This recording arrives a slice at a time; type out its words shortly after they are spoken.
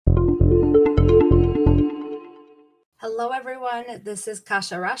Hello, everyone. This is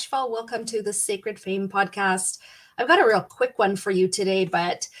Kasha Rashfal. Welcome to the Sacred Fame podcast. I've got a real quick one for you today,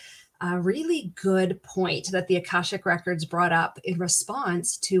 but a really good point that the Akashic Records brought up in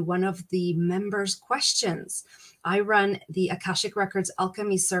response to one of the members' questions. I run the Akashic Records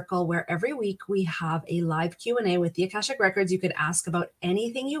Alchemy Circle, where every week we have a live Q&A with the Akashic Records. You could ask about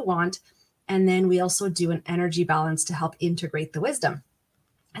anything you want, and then we also do an energy balance to help integrate the wisdom.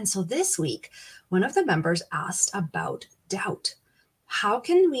 And so this week, one of the members asked about doubt. How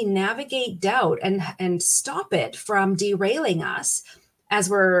can we navigate doubt and stop it from derailing us as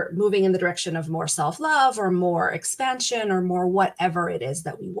we're moving in the direction of more self-love or more expansion or more whatever it is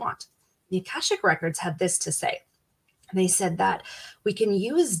that we want? The Akashic Records had this to say. They said that we can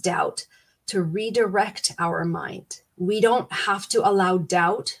use doubt to redirect our mind. We don't have to allow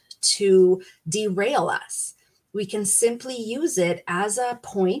doubt to derail us. We can simply use it as a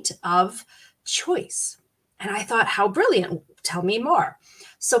point of choice. And I thought, how brilliant. Tell me more.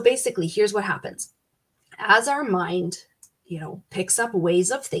 So basically, here's what happens. As our mind, picks up ways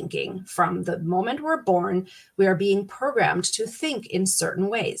of thinking from the moment we're born, we are being programmed to think in certain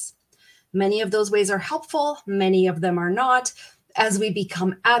ways. Many of those ways are helpful. Many of them are not. As we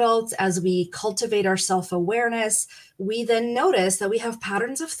become adults, as we cultivate our self-awareness, we then notice that we have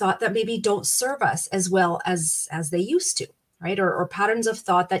patterns of thought that maybe don't serve us as well as they used to, right? Or patterns of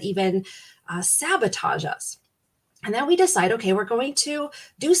thought that even sabotage us. And then we decide, okay, we're going to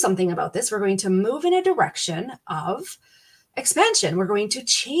do something about this. We're going to move in a direction of expansion. We're going to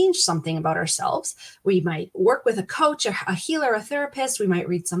change something about ourselves. We might work with a coach, a healer, a therapist. We might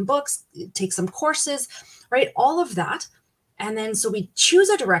read some books, take some courses, right? All of that. And then so we choose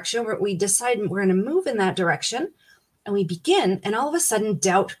a direction where we decide we're going to move in that direction, and we begin, and all of a sudden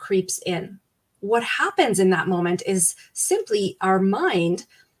doubt creeps in. What happens in that moment is simply our mind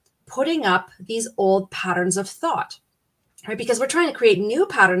putting up these old patterns of thought, right? Because we're trying to create new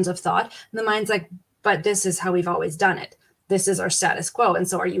patterns of thought, and the mind's like, but this is how we've always done it. This is our status quo. And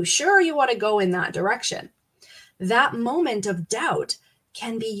so are you sure you want to go in that direction? That moment of doubt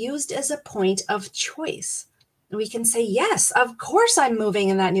can be used as a point of choice. We can say, yes, of course I'm moving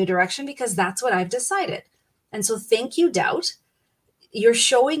in that new direction because that's what I've decided. And so thank you, doubt. You're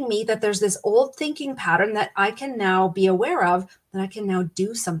showing me that there's this old thinking pattern that I can now be aware of, that I can now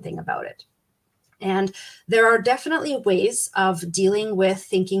do something about it. And there are definitely ways of dealing with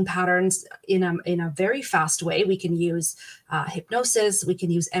thinking patterns in a very fast way. We can use hypnosis. We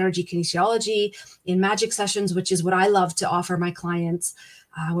can use energy kinesiology in magic sessions, which is what I love to offer my clients.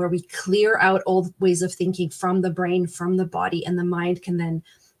 Where we clear out old ways of thinking from the brain, from the body, and the mind can then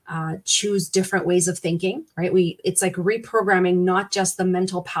choose different ways of thinking, right? It's like reprogramming not just the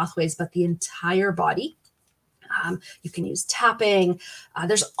mental pathways, but the entire body. You can use tapping.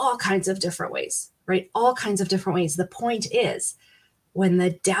 There's all kinds of different ways, right? All kinds of different ways. The point is, when the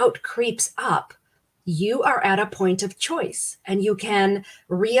doubt creeps up, you are at a point of choice and you can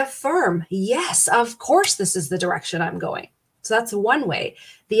reaffirm, yes, of course, this is the direction I'm going. So that's one way.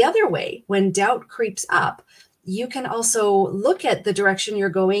 The other way, when doubt creeps up, you can also look at the direction you're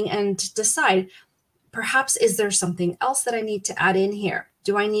going and decide, perhaps, is there something else that I need to add in here?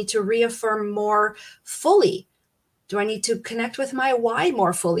 Do I need to reaffirm more fully? Do I need to connect with my why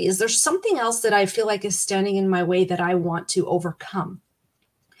more fully? Is there something else that I feel like is standing in my way that I want to overcome?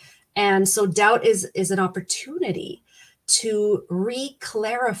 And so doubt is an opportunity to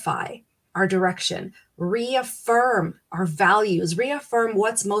re-clarify our direction, reaffirm our values, reaffirm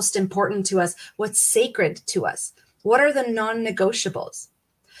what's most important to us, what's sacred to us. What are the non-negotiables?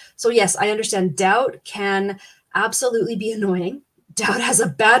 So yes, I understand doubt can absolutely be annoying. Doubt has a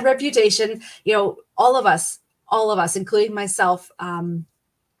bad reputation. All of us, including myself,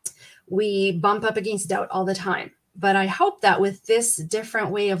 we bump up against doubt all the time. But I hope that with this different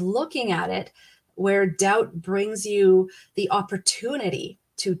way of looking at it, where doubt brings you the opportunity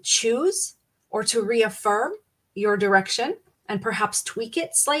to choose or to reaffirm your direction and perhaps tweak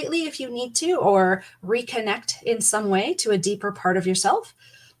it slightly if you need to, or reconnect in some way to a deeper part of yourself,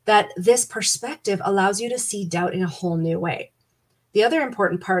 that this perspective allows you to see doubt in a whole new way. The other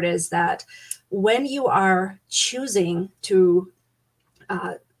important part is that when you are choosing to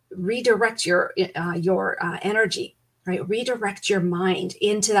redirect your energy, right? Redirect your mind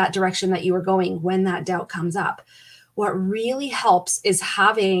into that direction that you are going when that doubt comes up. What really helps is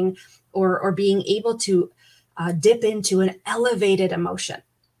having or being able to dip into an elevated emotion.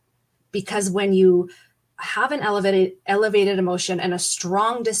 Because when you have an elevated emotion and a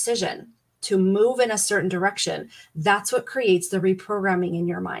strong decision to move in a certain direction, that's what creates the reprogramming in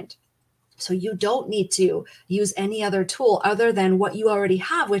your mind. So you don't need to use any other tool other than what you already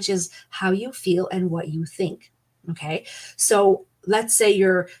have, which is how you feel and what you think. Okay. So let's say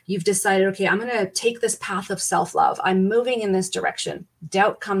you've decided, okay, I'm going to take this path of self-love. I'm moving in this direction.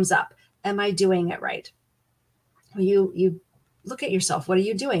 Doubt comes up. Am I doing it right? You look at yourself. What are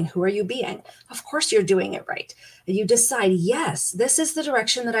you doing? Who are you being? Of course you're doing it right. You decide, yes, this is the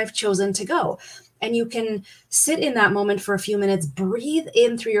direction that I've chosen to go. And you can sit in that moment for a few minutes, breathe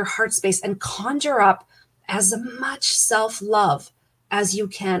in through your heart space and conjure up as much self-love as you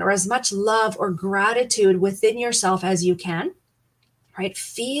can, or as much love or gratitude within yourself as you can, right?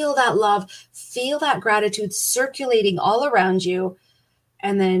 Feel that love, feel that gratitude circulating all around you,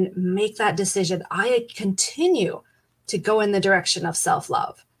 and then make that decision. I continue to go in the direction of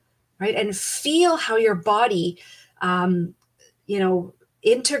self-love, right? And feel how your body,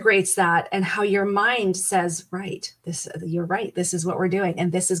 integrates that, and how your mind says, right, you're right. This is what we're doing.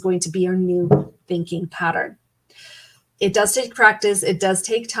 And this is going to be our new thinking pattern. It does take practice. It does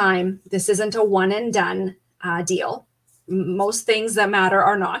take time. This isn't a one and done deal. Most things that matter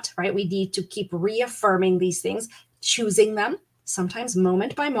are not, right? We need to keep reaffirming these things, choosing them, sometimes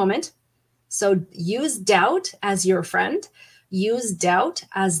moment by moment. So use doubt as your friend. Use doubt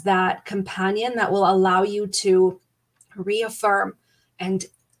as that companion that will allow you to reaffirm and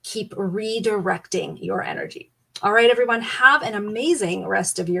keep redirecting your energy. All right, everyone, have an amazing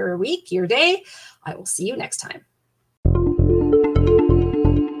rest of your week, your day. I will see you next time.